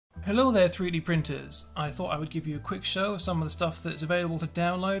Hello there 3D printers. I thought I would give you a quick show of some of the stuff that's available to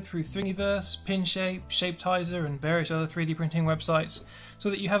download through Thingiverse, Pinshape, Shapetizer and various other 3D printing websites so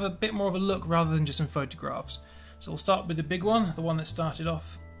that you have a bit more of a look rather than just some photographs. So we'll start with the big one, the one that started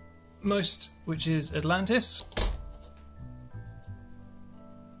off most, which is Atlantis.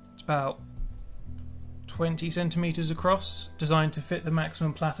 It's about 20 centimeters across, designed to fit the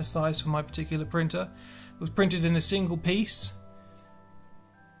maximum platter size for my particular printer. It was printed in a single piece.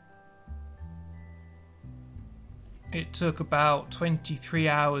 It took about 23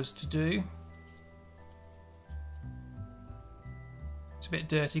 hours to do. It's a bit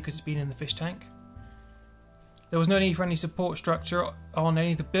dirty because it's been in the fish tank. There was no need for any support structure on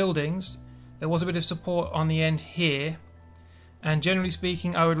any of the buildings. There was a bit of support on the end here. And generally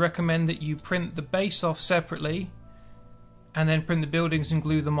speaking, I would recommend that you print the base off separately and then print the buildings and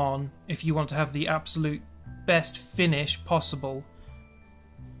glue them on if you want to have the absolute best finish possible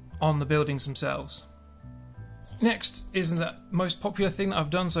on the buildings themselves. Next is the most popular thing that I've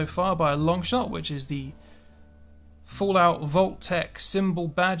done so far by a long shot, which is the Fallout vault-tec symbol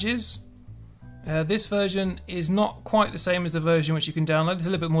badges. This version is not quite the same as the version which you can download. There's a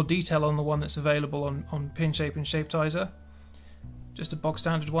little bit more detail on the one that's available on Pinshape and Shapetizer. Just a bog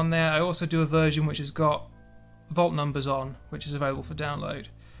standard one there. I also do a version which has got vault numbers on, which is available for download.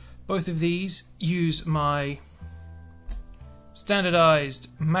 Both of these use my standardized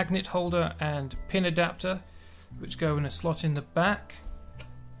magnet holder and pin adapter, which go in a slot in the back.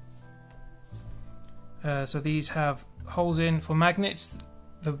 So these have holes in for magnets.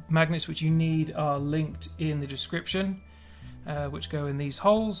 The magnets which you need are linked in the description, which go in these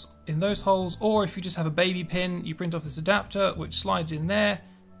holes, or if you just have a baby pin, you print off this adapter which slides in there,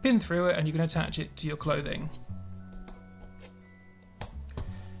 pin through it, and you can attach it to your clothing.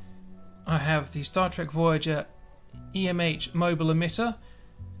 I have the Star Trek Voyager EMH mobile emitter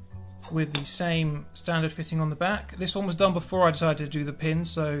with the same standard fitting on the back. This one was done before I decided to do the pin,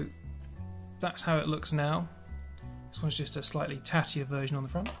 so that's how it looks now. This one's just a slightly tattier version on the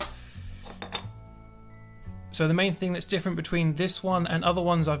front. So the main thing that's different between this one and other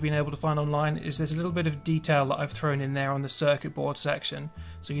ones I've been able to find online is there's a little bit of detail that I've thrown in there on the circuit board section,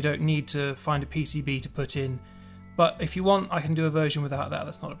 so you don't need to find a PCB to put in. But if you want, I can do a version without that,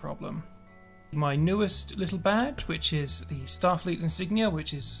 that's not a problem. My newest little badge, which is the Starfleet Insignia,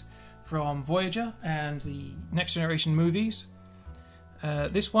 which is from Voyager and the Next Generation movies.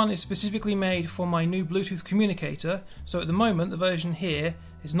 This one is specifically made for my new Bluetooth communicator, so at the moment the version here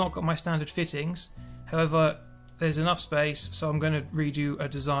has not got my standard fittings. However, there's enough space, so I'm going to redo a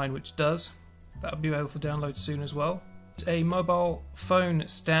design which does. That'll be available for download soon as well. It's a mobile phone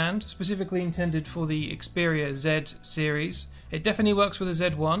stand specifically intended for the Xperia Z series. It definitely works with the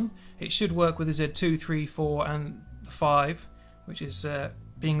Z1. It should work with the Z2, 3, 4 and the 5, which is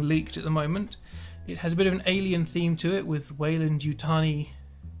being leaked at the moment. It has a bit of an alien theme to it with Weyland-Yutani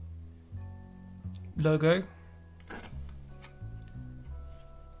Logo.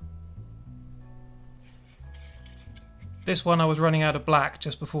 This one I was running out of black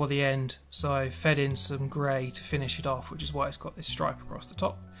just before the end, so I fed in some grey to finish it off, which is why it's got this stripe across the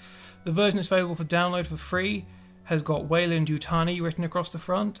top. The version that's available for download for free has got Weyland-Yutani written across the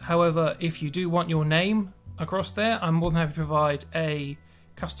front. However, if you do want your name across there, I'm more than happy to provide a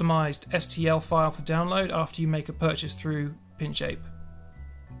customized STL file for download after you make a purchase through Pinshape.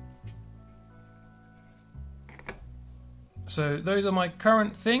 So those are my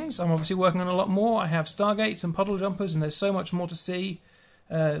current things. I'm obviously working on a lot more. I have Stargates and puddle jumpers, and there's so much more to see.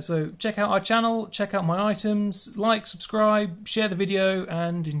 So check out our channel, check out my items, like, subscribe, share the video,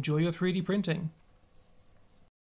 and enjoy your 3D printing.